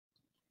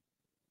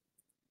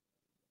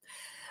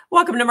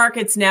Welcome to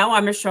Markets Now.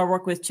 I'm Michelle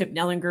Rook with Chip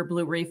Nellinger,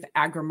 Blue Reef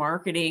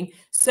Agri-Marketing.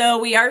 So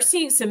we are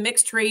seeing some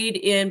mixed trade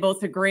in both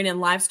the grain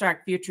and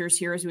livestock futures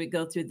here as we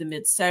go through the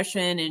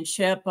mid-session. And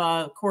Chip,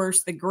 of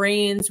course, the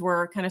grains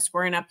were kind of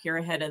squaring up here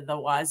ahead of the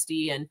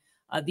WASD and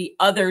the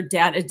other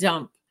data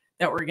dump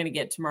that we're going to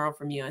get tomorrow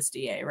from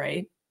USDA,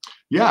 right?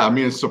 Yeah, I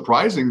mean, it's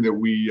surprising that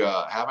we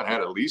haven't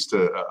had at least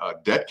a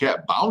dead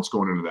cat bounce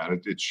going into that.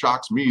 It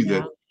shocks me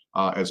that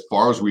as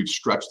far as we've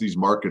stretched these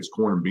markets,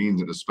 corn and beans,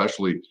 and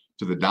especially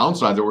to the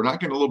downside, that we're not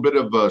getting a little bit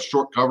of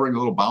short covering, a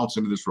little bounce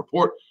into this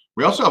report.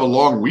 We also have a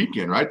long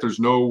weekend, right? There's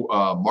no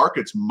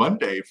markets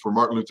Monday for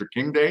Martin Luther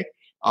King Day,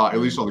 at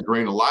least on the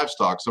grain and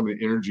livestock. Some of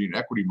the energy and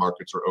equity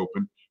markets are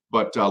open,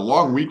 but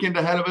long weekend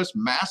ahead of us,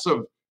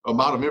 massive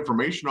amount of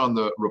information on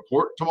the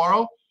report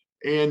tomorrow.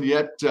 And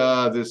yet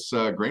this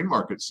grain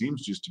market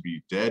seems just to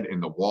be dead in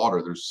the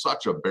water. There's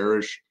such a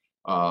bearish,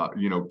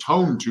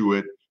 tone to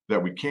it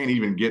that we can't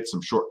even get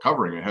some short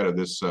covering ahead of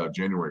this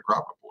January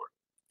crop report.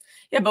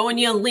 Yeah, but when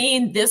you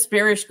lean this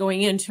bearish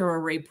going into a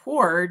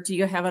report, do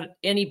you have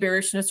any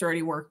bearishness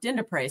already worked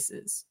into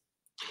prices?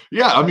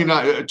 Yeah, I mean,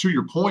 to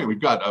your point,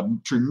 we've got a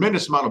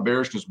tremendous amount of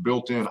bearishness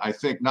built in, I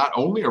think, not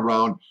only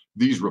around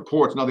these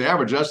reports. Now, the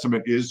average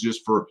estimate is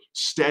just for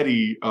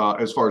steady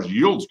as far as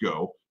yields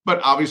go, but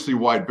obviously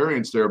wide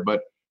variance there. But,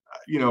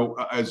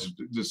 as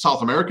the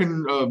South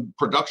American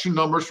production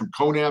numbers from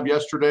CONAB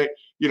yesterday,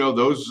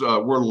 those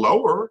were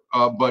lower,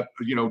 but,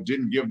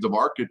 didn't give the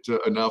market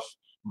enough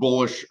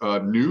bullish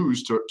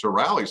news to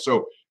rally.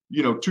 So,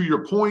 to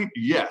your point,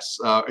 yes,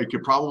 it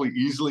could probably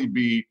easily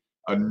be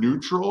a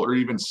neutral or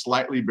even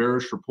slightly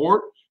bearish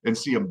report and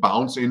see a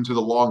bounce into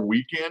the long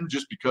weekend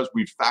just because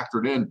we've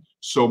factored in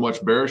so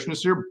much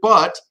bearishness here.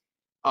 But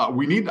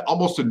we need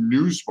almost a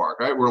news spark,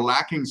 right? We're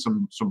lacking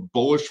some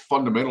bullish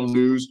fundamental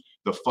news.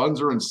 The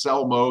funds are in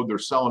sell mode. They're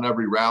selling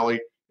every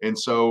rally. And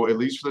so at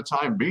least for the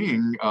time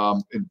being,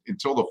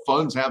 until the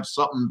funds have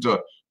something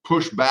to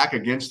push back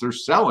against their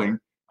selling,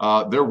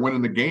 they're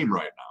winning the game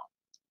right now.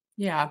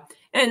 Yeah.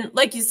 And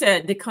like you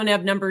said, the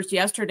CONAB numbers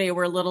yesterday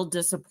were a little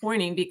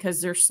disappointing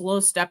because they're slow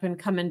stepping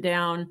coming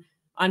down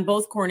on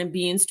both corn and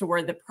beans to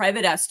where the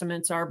private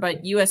estimates are.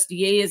 But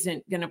USDA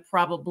isn't going to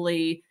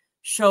probably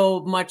show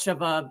much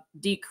of a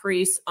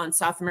decrease on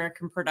South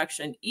American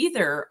production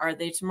either. Are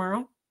they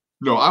tomorrow?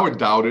 No, I would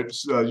doubt it.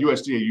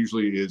 USDA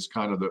usually is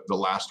kind of the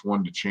last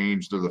one to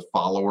change. They're the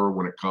follower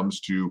when it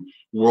comes to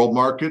world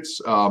markets.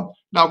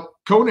 Now,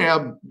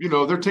 CONAB,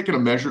 they're taking a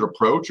measured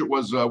approach. It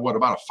was,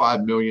 about a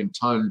 5 million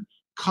ton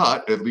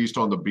cut, at least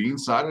on the bean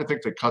side. I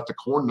think they cut the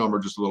corn number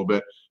just a little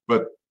bit.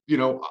 But,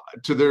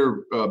 to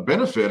their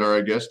benefit, or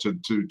I guess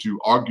to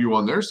argue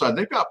on their side,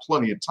 they've got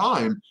plenty of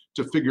time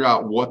to figure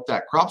out what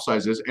that crop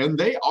size is. And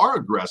they are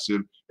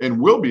aggressive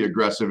and will be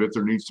aggressive if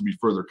there needs to be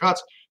further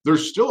cuts.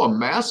 There's still a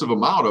massive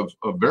amount of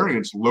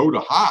variance low to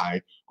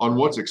high on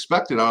what's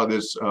expected out of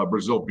this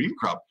Brazil bean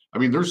crop. I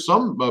mean, there's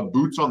some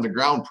boots on the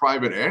ground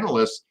private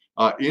analysts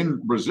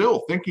in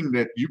Brazil thinking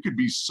that you could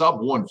be sub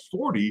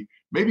 140,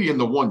 maybe in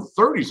the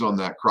 130s on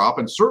that crop.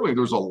 And certainly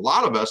there's a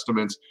lot of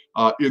estimates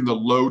in the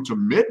low to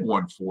mid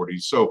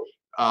 140s. So,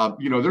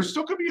 there's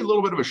still going to be a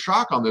little bit of a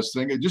shock on this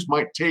thing. It just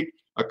might take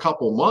a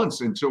couple months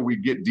until we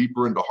get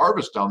deeper into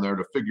harvest down there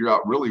to figure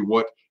out really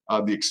what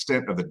the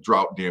extent of the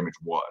drought damage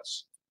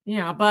was.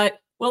 Yeah, but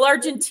will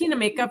Argentina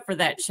make up for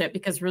that, Chip?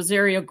 Because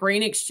Rosario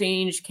Grain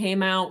Exchange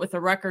came out with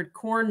a record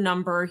corn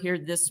number here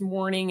this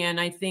morning, and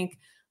I think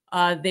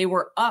they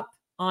were up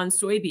on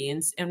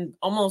soybeans and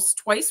almost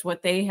twice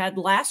what they had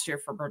last year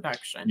for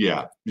production.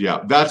 Yeah.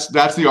 That's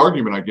the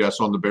argument, I guess,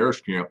 on the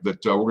bearish camp,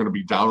 that we're going to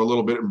be down a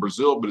little bit in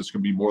Brazil, but it's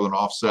going to be more than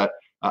offset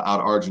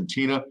out of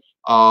Argentina.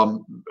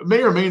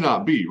 May or may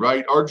not be,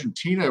 right?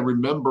 Argentina,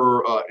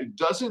 remember, it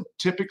doesn't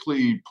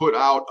typically put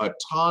out a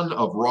ton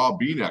of raw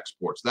bean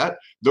exports.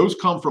 Those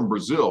come from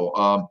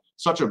Brazil.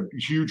 Such a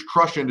huge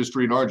crush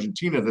industry in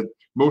Argentina that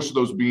most of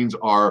those beans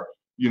are,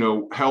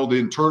 held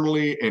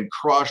internally and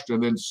crushed,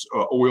 and then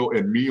oil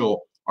and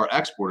meal are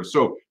exported.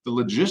 So the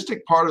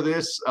logistic part of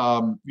this,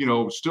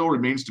 still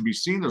remains to be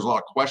seen. There's a lot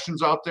of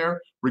questions out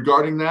there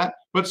regarding that,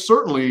 but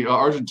certainly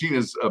Argentina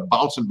is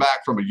bouncing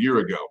back from a year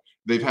ago.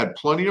 They've had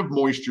plenty of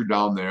moisture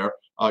down there.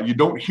 You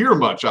don't hear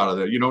much out of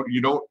that. You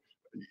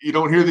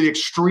don't hear the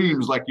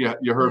extremes like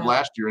you heard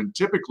last year. And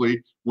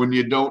typically, when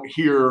you don't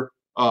hear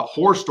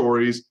horror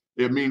stories,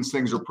 it means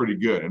things are pretty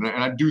good. And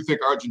I do think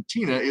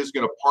Argentina is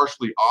going to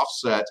partially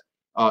offset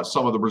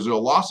some of the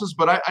Brazil losses,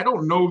 but I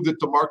don't know that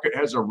the market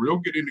has a real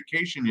good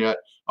indication yet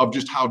of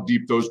just how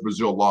deep those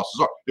Brazil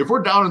losses are. If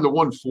we're down in the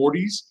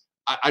 140s,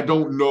 I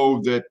don't know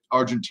that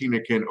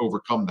Argentina can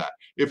overcome that.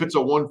 If it's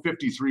a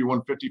 153,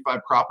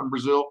 155 crop in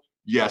Brazil,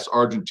 yes,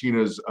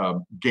 Argentina's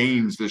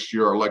gains this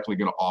year are likely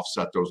going to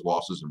offset those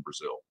losses in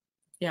Brazil.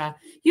 Yeah.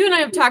 You and I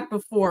have talked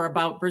before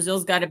about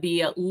Brazil's got to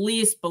be at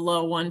least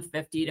below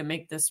 150 to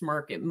make this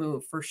market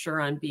move for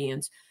sure on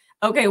beans.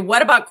 Okay,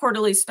 what about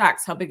quarterly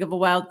stocks? How big of a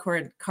wild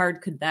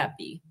card could that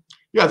be?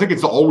 Yeah, I think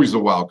it's always a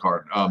wild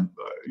card. I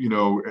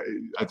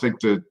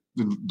think that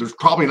there's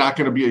probably not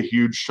going to be a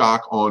huge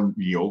shock on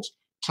yields.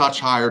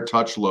 Touch higher,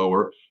 touch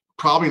lower.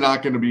 probably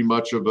not going to be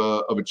much of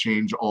a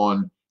change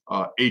on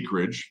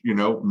acreage,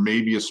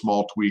 maybe a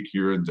small tweak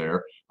here and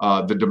there.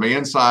 The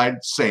demand side,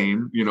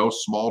 same,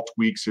 small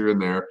tweaks here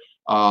and there.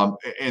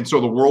 And so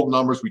the world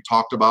numbers we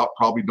talked about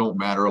probably don't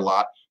matter a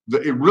lot.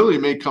 It really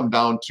may come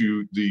down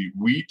to the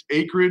wheat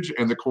acreage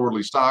and the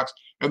quarterly stocks.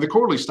 And the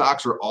quarterly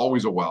stocks are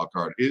always a wild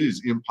card. It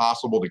is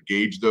impossible to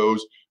gauge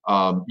those,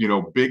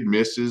 big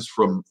misses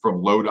from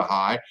low to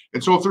high.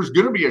 And so if there's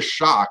going to be a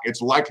shock,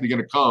 it's likely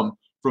going to come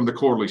from the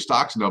quarterly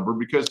stocks number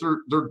because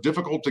they're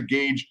difficult to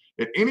gauge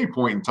at any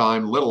point in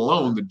time, let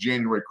alone the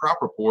January crop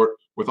report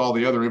with all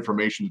the other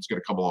information that's going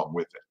to come along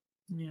with it.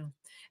 Yeah.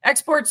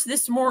 Exports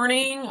this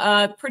morning,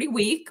 pretty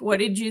weak. What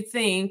did you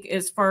think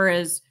as far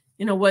as,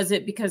 was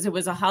it because it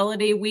was a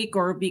holiday week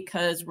or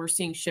because we're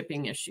seeing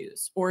shipping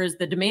issues, or is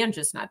the demand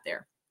just not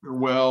there?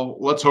 Well,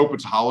 let's hope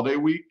it's holiday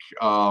week.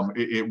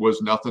 It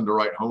was nothing to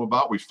write home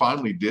about. We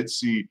finally did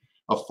see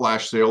a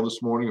flash sale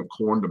this morning of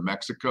corn to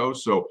Mexico.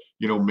 So,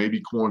 maybe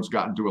corn's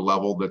gotten to a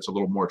level that's a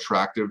little more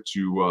attractive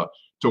to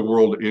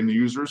world end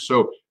users.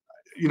 So,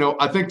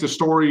 I think the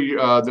story,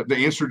 the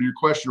answer to your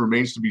question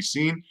remains to be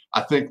seen.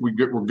 I think we're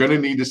going to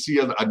need to see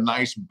a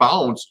nice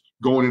bounce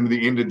going into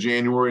the end of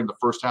January and the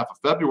first half of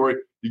February.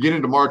 You get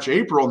into March,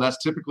 April, and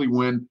that's typically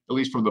when, at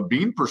least from the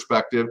bean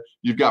perspective,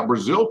 you've got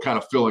Brazil kind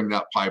of filling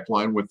that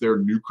pipeline with their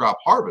new crop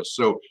harvest.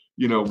 So,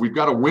 we've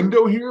got a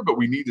window here, but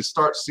we need to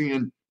start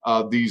seeing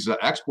these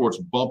exports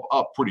bump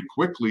up pretty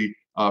quickly,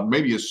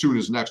 maybe as soon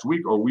as next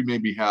week, or we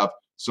maybe have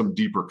some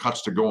deeper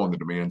cuts to go on the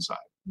demand side.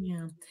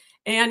 Yeah.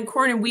 And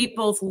corn and wheat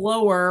both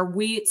lower.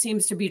 Wheat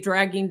seems to be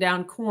dragging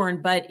down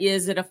corn, but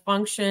is it a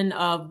function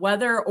of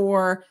weather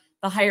or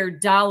the higher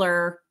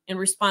dollar in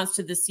response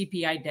to the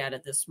CPI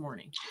data this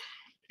morning?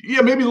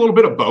 Yeah, maybe a little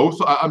bit of both.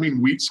 I mean,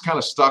 wheat's kind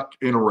of stuck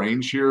in a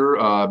range here.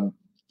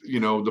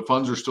 The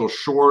funds are still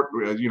short.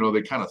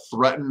 They kind of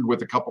threatened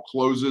with a couple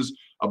closes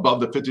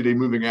above the 50-day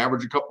moving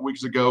average a couple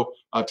weeks ago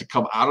to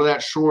come out of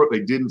that short.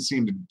 They didn't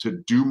seem to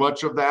do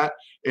much of that.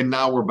 And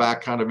now we're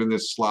back kind of in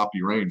this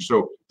sloppy range.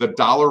 So the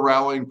dollar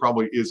rallying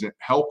probably isn't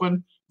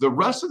helping. The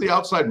rest of the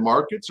outside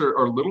markets are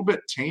a little bit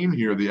tame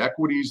here. The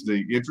equities,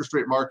 the interest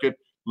rate market,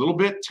 a little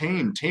bit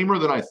tamer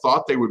than I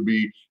thought they would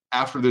be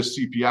after this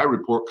CPI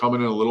report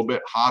coming in a little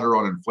bit hotter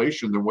on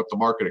inflation than what the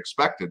market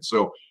expected.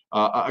 So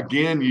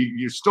again,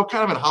 you're still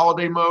kind of in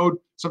holiday mode.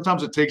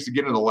 Sometimes it takes to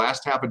get in the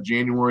last half of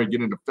January,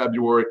 get into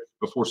February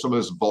before some of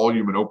this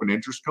volume and open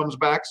interest comes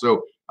back.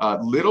 So a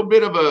little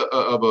bit of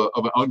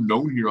an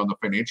unknown here on the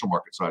financial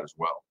market side as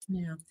well.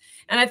 Yeah.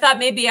 And I thought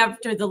maybe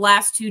after the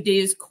last 2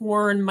 days,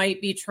 corn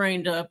might be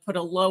trying to put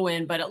a low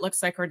in, but it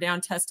looks like we're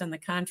down testing the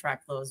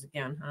contract lows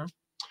again, huh?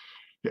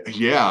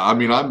 Yeah, I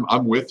mean,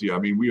 I'm with you. I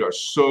mean, we are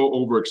so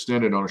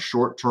overextended on a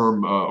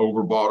short-term,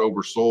 overbought,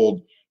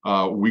 oversold.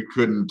 We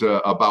couldn't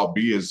about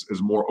be as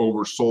more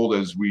oversold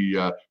as we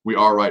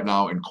are right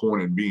now in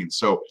corn and beans.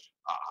 So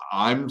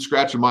I'm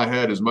scratching my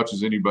head as much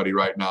as anybody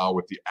right now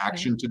with the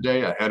action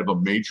today ahead of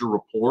a major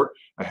report,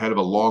 ahead of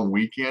a long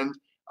weekend.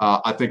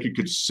 I think it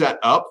could set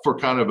up for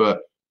kind of a,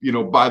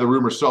 buy the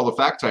rumor, sell the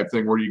fact type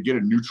thing where you get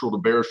a neutral to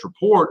bearish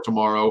report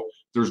tomorrow.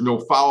 There's no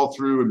follow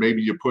through, and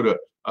maybe you put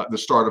the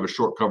start of a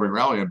short covering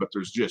rally in, but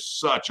there's just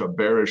such a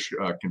bearish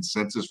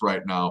consensus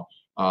right now.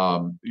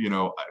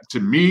 To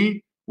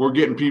me, we're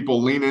getting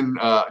people leaning,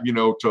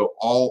 to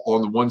all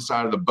on the one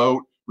side of the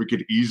boat. We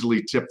could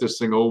easily tip this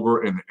thing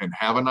over and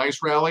have a nice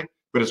rally,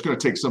 but it's going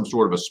to take some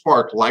sort of a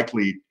spark,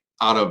 likely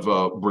out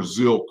of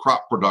Brazil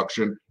crop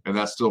production, and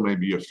that still may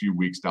be a few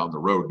weeks down the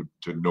road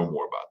to know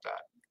more about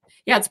that.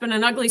 Yeah, it's been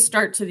an ugly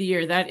start to the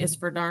year. That is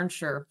for darn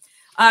sure.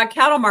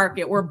 Cattle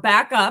market, we're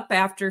back up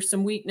after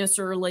some weakness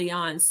early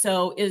on.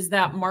 So is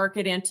that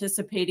market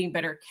anticipating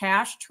better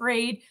cash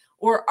trade,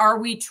 or are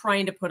we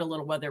trying to put a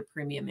little weather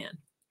premium in?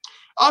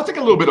 I think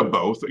a little bit of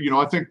both.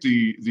 I think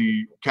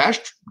the cash,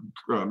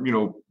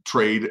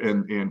 trade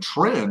and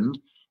trend,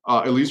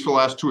 at least for the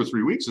last 2 or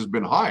 3 weeks, has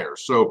been higher.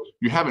 So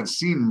you haven't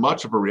seen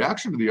much of a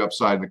reaction to the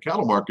upside in the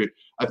cattle market.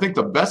 I think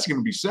the best thing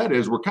to be said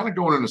is we're kind of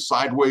going in a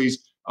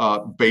sideways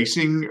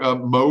basing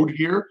mode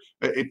here.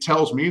 It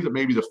tells me that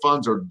maybe the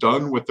funds are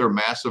done with their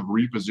massive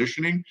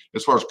repositioning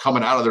as far as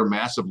coming out of their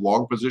massive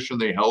long position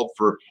they held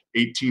for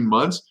 18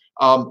 months.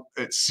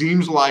 It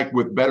seems like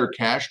with better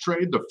cash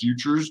trade, the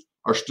futures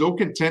are still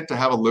content to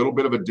have a little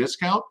bit of a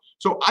discount.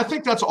 So I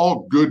think that's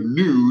all good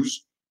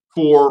news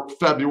for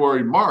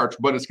February, March,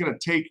 but it's going to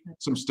take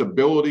some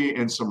stability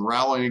and some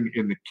rallying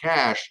in the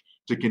cash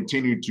to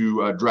continue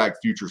to drag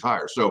futures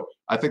higher. So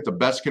I think the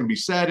best can be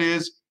said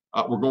is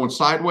we're going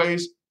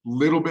sideways.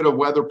 Little bit of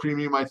weather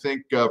premium, I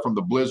think, from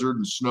the blizzard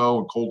and snow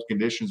and cold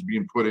conditions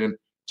being put in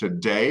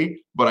today.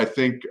 But I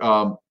think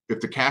if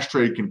the cash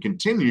trade can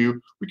continue,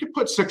 we could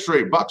put $6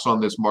 or $8 on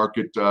this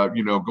market,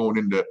 going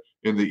into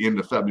the end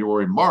of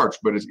February, March.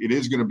 But it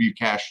is going to be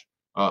cash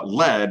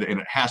led, and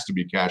it has to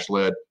be cash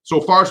led. So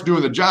far, it's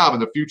doing the job,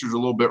 and the future's a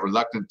little bit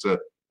reluctant to,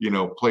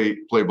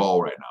 play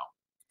ball right now.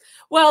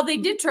 Well, they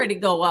did try to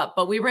go up,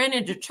 but we ran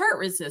into chart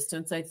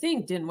resistance, I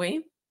think, didn't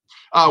we?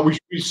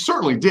 We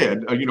certainly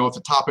did, at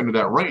the top end of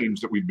that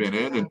range that we've been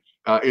in, and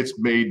it's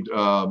made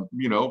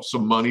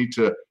some money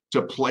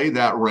to play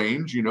that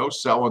range.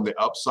 Sell on the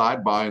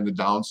upside, buy on the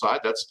downside.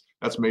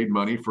 That's made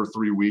money for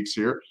 3 weeks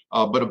here,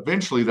 but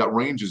eventually that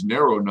range is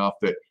narrow enough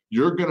that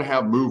you're going to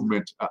have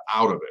movement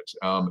out of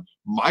it.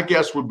 My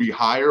guess would be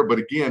higher, but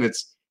again,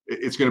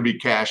 it's going to be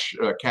cash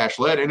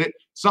led, and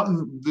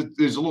something that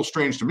is a little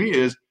strange to me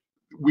is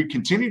we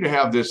continue to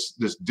have this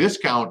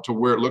discount to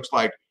where it looks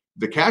like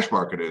the cash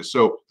market is.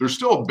 So there's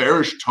still a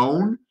bearish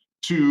tone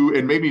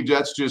and maybe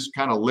that's just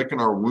kind of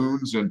licking our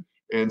wounds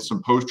and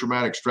some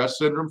post-traumatic stress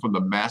syndrome from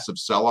the massive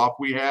sell-off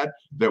we had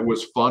that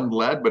was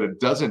fund-led, but it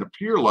doesn't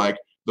appear like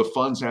the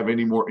funds have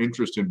any more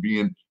interest in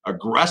being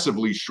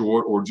aggressively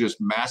short or just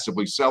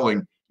massively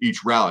selling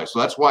each rally. So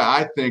that's why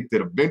I think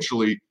that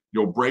eventually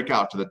you'll break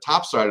out to the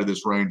top side of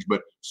this range,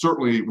 but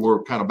certainly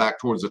we're kind of back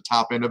towards the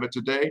top end of it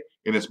today,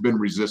 and it's been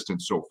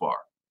resistant so far.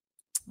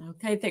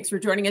 Okay, thanks for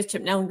joining us,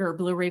 Chip Nellinger,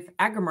 Blue Reef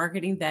Agri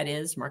Marketing. That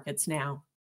is Markets Now.